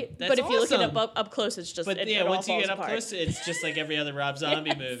awesome. Right? That's But if you look at it awesome. up close, it's just But it, yeah, it all once you falls get up apart. close, it's just like every other Rob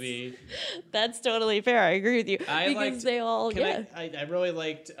Zombie movie. That's totally fair. I agree with you. I because liked, they all, can I really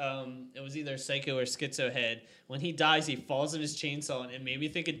liked, it was either Psycho or Schizo Head. When he dies, he falls on his chainsaw, and it made me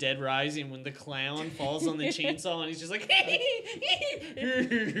think of Dead Rising when the clown falls on the chainsaw, and he's just like, and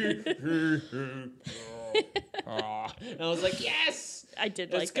I was like, yes! I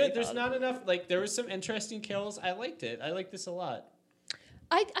did It's like good. that. There's not enough, like, there was some interesting kills. I liked it. I liked this a lot.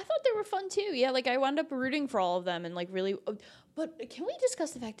 I thought they were fun too. Yeah, like I wound up rooting for all of them and like really. But can we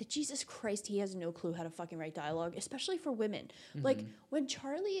discuss the fact that Jesus Christ, he has no clue how to fucking write dialogue, especially for women. Like when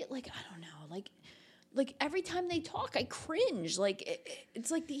Charlie, like I don't know, like like every time they talk, I cringe. Like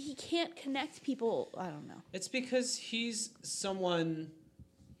it's like he can't connect people. I don't know. It's because he's someone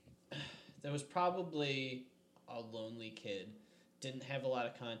that was probably a lonely kid, didn't have a lot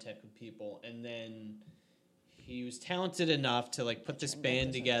of contact with people, and then he was talented enough to like put this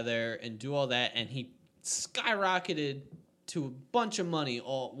band together and do all that, and he skyrocketed to a bunch of money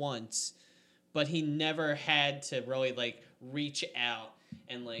all at once, but he never had to really like reach out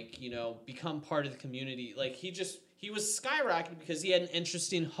and like, you know, become part of the community. Like he was skyrocketed because he had an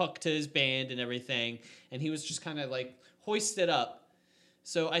interesting hook to his band and everything, and he was just kind of like hoisted up.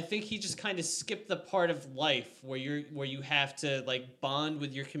 So I think he just kind of skipped the part of life where you have to like bond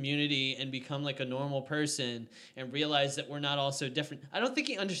with your community and become like a normal person and realize that we're not all so different. I don't think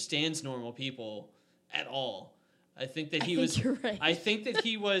he understands normal people at all. I think that you're right. I think that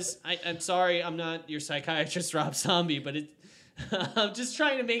he was. I'm sorry, I'm not your psychiatrist, Rob Zombie, but I'm just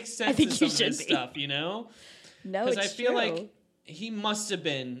trying to make sense of some of this stuff, you know? No, because I feel like he must have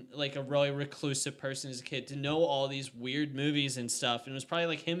been like a really reclusive person as a kid to know all these weird movies and stuff. And it was probably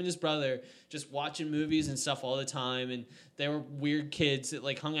like him and his brother just watching movies and stuff all the time. And they were weird kids that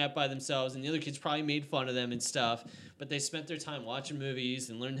like hung out by themselves, and the other kids probably made fun of them and stuff. But they spent their time watching movies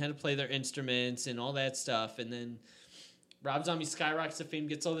and learning how to play their instruments and all that stuff. And then Rob Zombie skyrockets to fame,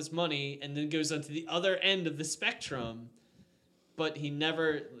 gets all this money, and then goes on to the other end of the spectrum. But he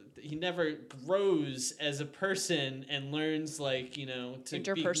never grows as a person and learns, like, you know, to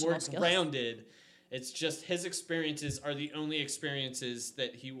be more skills. Grounded. It's just his experiences are the only experiences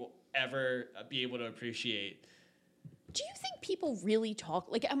that he will ever be able to appreciate. Do you think people really talk?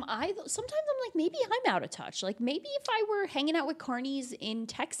 Like, sometimes I'm like, maybe I'm out of touch. Like, maybe if I were hanging out with carnies in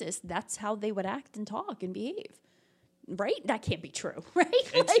Texas, that's how they would act and talk and behave. Right? That can't be true,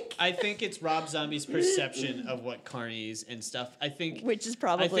 right? I think it's Rob Zombie's perception of what carnies and stuff. Which is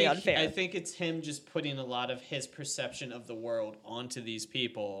probably unfair. I think it's him just putting a lot of his perception of the world onto these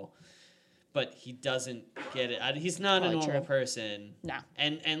people, but he doesn't get it. He's not a normal person. No.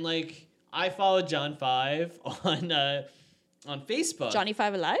 And like, I follow John 5 on Facebook. Johnny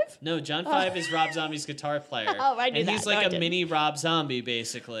 5 Alive? No, John 5 is Rob Zombie's guitar player. Oh, I knew and that. he's like a mini Rob Zombie,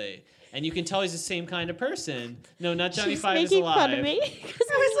 basically. And you can tell he's the same kind of person. No, not Johnny 5 is alive. She's making fun of me because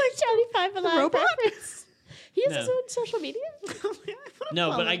I was like Johnny 5 Alive. Robot? Reference. He has his own social media?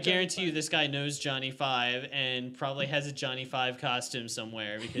 No, but I guarantee you this guy knows Johnny 5 and probably has a Johnny 5 costume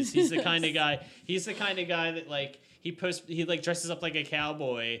somewhere, because he's the kind of guy. He's the kind of guy that like he like dresses up like a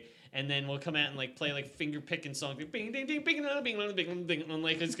cowboy, and then we'll come out and like play like finger picking songs, like bing ding ding bing bing bing bing bing on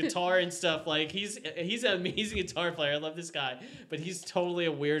like his guitar and stuff. Like he's an amazing guitar player. I love this guy, but he's totally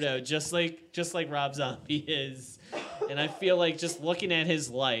a weirdo, just like Rob Zombie is. And I feel like just looking at his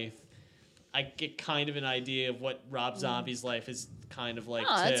life, I get kind of an idea of what Rob Zombie's life is kind of like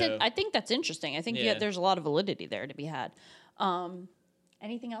too. I think that's interesting. I think there's a lot of validity there to be had.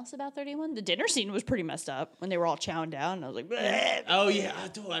 Anything else about 31? The dinner scene was pretty messed up when they were all chowing down. And I was like, bleh. Oh yeah,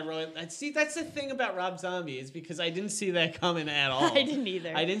 see, that's the thing about Rob Zombie, is because I didn't see that coming at all. I didn't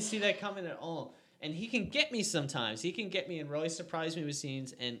either. I didn't see that coming at all. And he can get me sometimes. He can get me and really surprise me with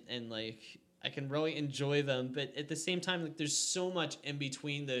scenes, and like I can really enjoy them. But at the same time, like there's so much in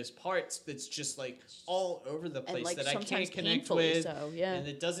between those parts that's just like all over the place, like, that I can't connect with, and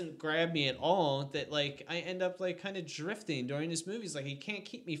it doesn't grab me at all. That like I end up like kind of drifting during his movies. Like he can't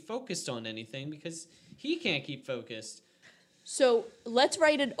keep me focused on anything because he can't keep focused. So let's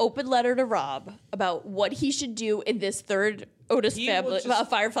write an open letter to Rob about what he should do in this third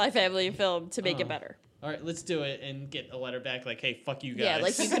Firefly family film to make it better. All right, let's do it and get a letter back like, hey, fuck you guys. Yeah,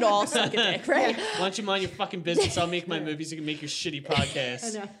 like you can all suck a dick, right? Why don't you mind your fucking business? I'll make my movies. You can make your shitty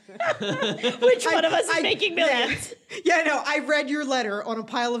podcast. Which one of us is making millions? Yeah, I know. I read your letter on a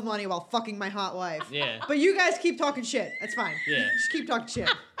pile of money while fucking my hot wife. Yeah. But you guys keep talking shit. That's fine. Yeah. Just keep talking shit.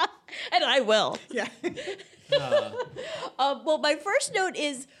 And I will. Yeah. Well, my first note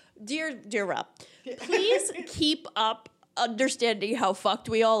is, dear Rob, please keep up understanding how fucked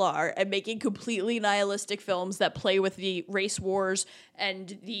we all are and making completely nihilistic films that play with the race wars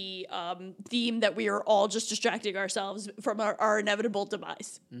and the theme that we are all just distracting ourselves from our inevitable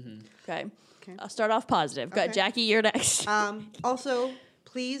demise. Mm-hmm. Okay. I'll start off positive. Okay. Got Jackie, you're next. Also,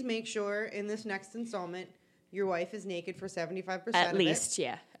 please make sure in this next installment your wife is naked for 75% At least,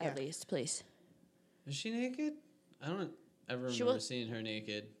 yeah. At least, please. Is she naked? I don't ever remember seeing her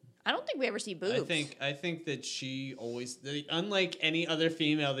naked. I don't think we ever see boobs. I think that she always, unlike any other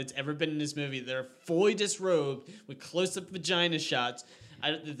female that's ever been in this movie, they're fully disrobed with close-up vagina shots.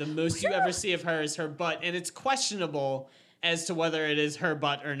 The most you ever see of her is her butt, and it's questionable as to whether it is her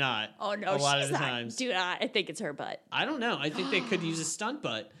butt or not. Oh no, a lot of the times. Dude, I think it's her butt. I don't know. I think they could use a stunt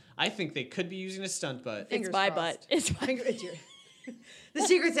butt. I think they could be using a stunt butt. It's my butt. It's my It's your. The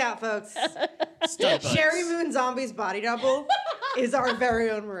secret's out, folks. Stunt butts. Sherry Moon Zombie's body double is our very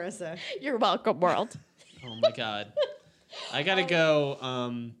own Marissa. You're welcome, world. Oh my god. I gotta go.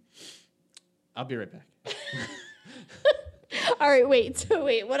 I'll be right back. All right, wait.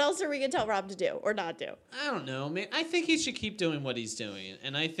 What else are we gonna tell Rob to do or not do? I don't know, man. I think he should keep doing what he's doing,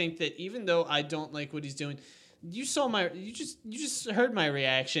 and I think that even though I don't like what he's doing, you just heard my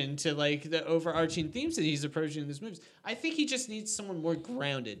reaction to like the overarching themes that he's approaching in this movie. I think he just needs someone more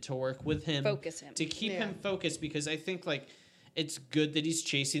grounded to work with him, Focus him. to keep him focused, because I think like it's good that he's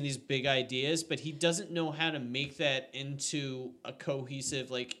chasing these big ideas, but he doesn't know how to make that into a cohesive,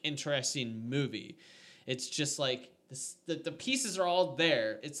 like interesting movie. It's just like the pieces are all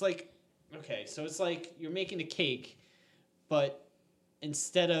there. It's like, okay, so it's like you're making a cake, but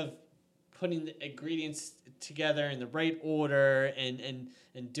instead of putting the ingredients together in the right order and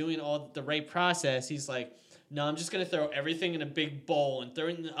doing all the right process, he's like, no, I'm just going to throw everything in a big bowl and throw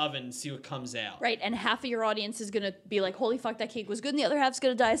it in the oven and see what comes out. Right, and half of your audience is gonna be like, "Holy fuck, that cake was good," and the other half's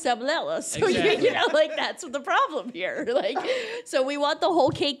gonna die of salmonella. So Exactly. you know, like that's the problem here. Like, so we want the whole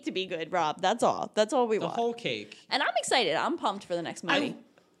cake to be good, Rob. That's all. That's all we The want. whole cake. And I'm excited. I'm pumped for the next movie.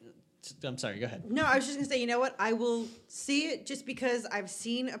 I'm sorry, go ahead. No, I was just gonna say, you know what? I will see it just because I've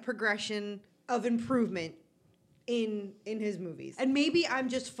seen a progression of improvement in his movies, and maybe I'm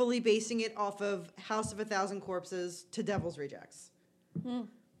just fully basing it off of House of a Thousand Corpses to Devil's Rejects.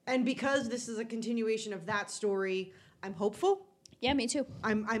 And because this is a continuation of that story, I'm hopeful. Yeah, me too.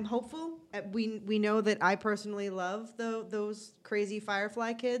 I'm hopeful. We know that I personally love those crazy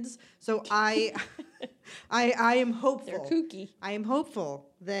Firefly kids, so I am hopeful. They're kooky. I am hopeful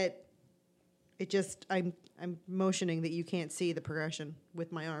that it just I'm motioning that you can't see the progression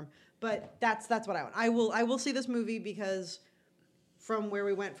with my arm, but that's what I want. I will see this movie because from where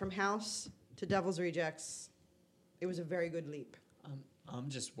we went from House to Devil's Rejects, it was a very good leap. I'm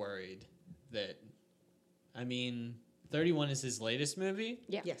just worried that, I mean, 31 is his latest movie,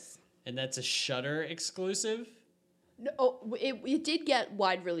 Yeah. Yes. and that's a Shudder exclusive. No, it did get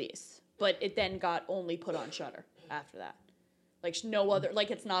wide release, but it then got only put on Shudder after that. Like no other,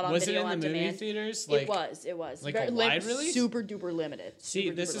 like it's not on Was it video in on the movie demand. theaters? It was. like Very a wide release? Super duper limited. See,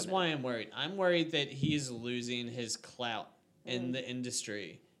 Super this duper is limited. why I'm worried. I'm worried that he's losing his clout in the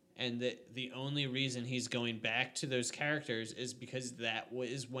industry, and that the only reason he's going back to those characters is because that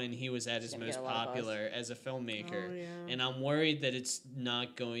was when he was at his gonna most get a lot of buzz. popular as a filmmaker. Oh, yeah. And I'm worried that it's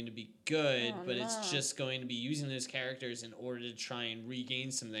not going to be good, Oh, but no. it's just going to be using those characters in order to try and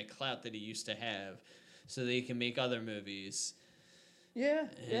regain some of that clout that he used to have, so that he can make other movies. Yeah,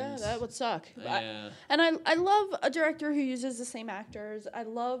 And- that would suck. Yeah. I love a director who uses the same actors. I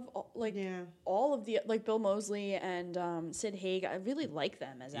love Yeah. all of the like Bill Moseley and Sid Haig. I really like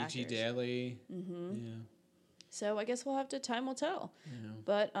them as E.G. actors. Daly. Mm-hmm. Yeah. So I guess we'll have to time will tell.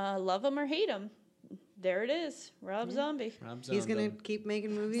 But love him or hate him, there it is. Rob Zombie. Rob He's gonna Zombie. keep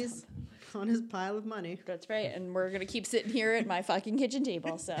making movies on his pile of money. That's right, and we're gonna keep sitting here at my fucking kitchen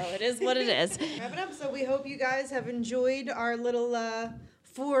table. So it is what it is. Wrap it up. So we hope you guys have enjoyed our little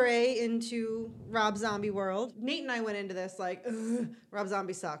foray into Rob Zombie world. Nate and I went into this like, ugh, Rob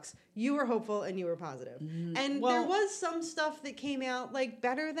Zombie sucks. You were hopeful and you were positive. And there well- was some stuff that came out like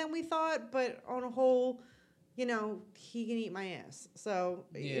better than we thought, but on a whole, you know, he can eat my ass. So,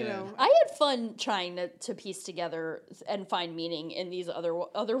 you Yeah. know. I had fun trying to piece together and find meaning in these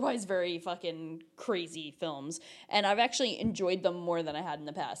otherwise very fucking crazy films. And I've actually enjoyed them more than I had in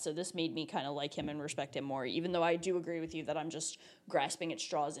the past. So this made me kind of like him and respect him more, even though I do agree with you that I'm just grasping at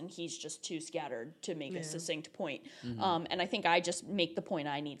straws and he's just too scattered to make a succinct point. And I think I just make the point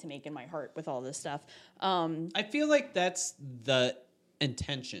I need to make in my heart with all this stuff. I feel like that's the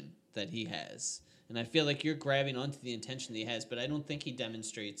intention that he has. And I feel like you're grabbing onto the intention that he has, but I don't think he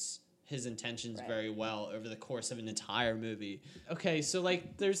demonstrates his intentions very well over the course of an entire movie. Okay, so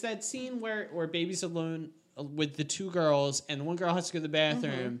like there's that scene where Baby's alone with the two girls and one girl has to go to the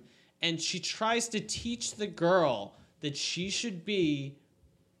bathroom and she tries to teach the girl that she should be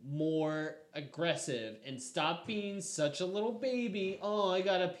more aggressive and stop being such a little baby. Oh, I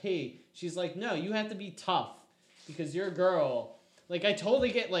gotta pee. She's like, no, you have to be tough because you're a girl. Like, I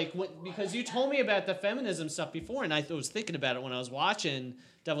totally get, like, because you told me about the feminism stuff before, and I was thinking about it when I was watching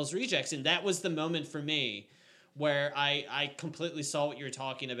Devil's Rejects, and that was the moment for me where I completely saw what you were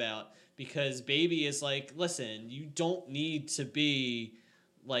talking about, because Baby is like, listen, you don't need to be,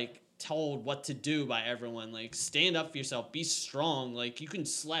 like, told what to do by everyone. Like, stand up for yourself, be strong. Like, you can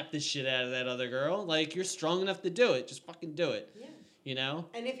slap the shit out of that other girl. Like, you're strong enough to do it. Just fucking do it. Yeah. You know?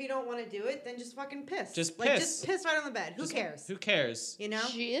 And if you don't want to do it, then just fucking piss. Just Like, piss. just piss right on the bed. Who cares? Who cares? You know?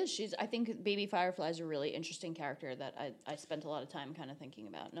 She's. I think Baby Firefly is a really interesting character that I spent a lot of time kind of thinking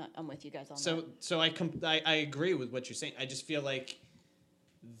about. No, I'm with you guys on that. So I agree with what you're saying. I just feel like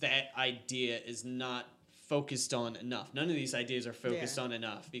that idea is not focused on enough. None of these ideas are focused on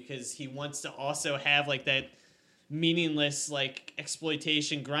enough because he wants to also have like that meaningless like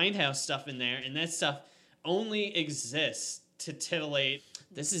exploitation grindhouse stuff in there, and that stuff only exists to titillate.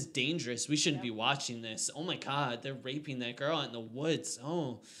 This is dangerous. We shouldn't be watching this. Oh my God, they're raping that girl out in the woods.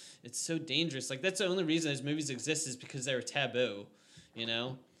 Oh, it's so dangerous. Like that's the only reason those movies exist is because they're taboo, you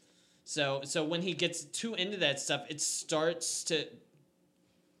know? So when he gets too into that stuff, it starts to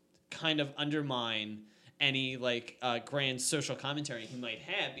kind of undermine any like grand social commentary he might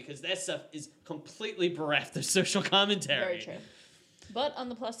have because that stuff is completely bereft of social commentary. Very true. But on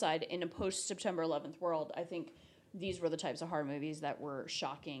the plus side, in a post-September 11th world, I think these were the types of horror movies that were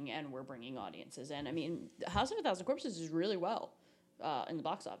shocking and were bringing audiences in. I mean, House of a Thousand Corpses is really well in the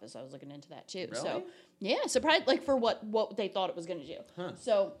box office. I was looking into that too. Really? So yeah, surprised like for what they thought it was going to do. Huh.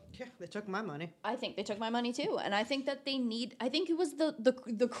 So Yeah, they took my money. I think they took my money too, and I think that I think it was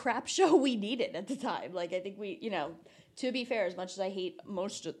the crap show we needed at the time. Like I think we, to be fair, as much as I hate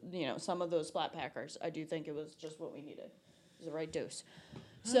some of those Splat Packers, I do think it was just what we needed. It was the right dose.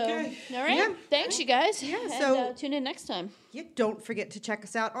 So, Okay. all right. Yeah. Thanks, you guys. Yeah, And, so- tune in next time. Yeah, don't forget to check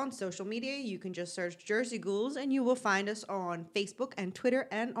us out on social media. You can just search Jersey Ghouls and you will find us on Facebook and Twitter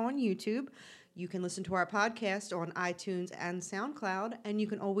and on YouTube. You can listen to our podcast on iTunes and SoundCloud, and you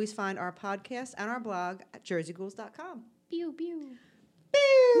can always find our podcast and our blog at jerseyghouls.com. Pew, pew.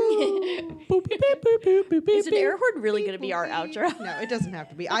 Pew! Is an air horn really going to be our outro? No, it doesn't have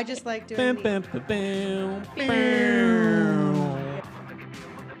to be. I just like doing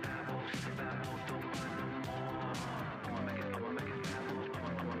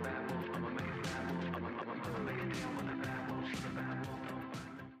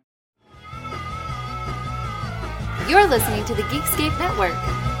You're listening to the Geekscape Network.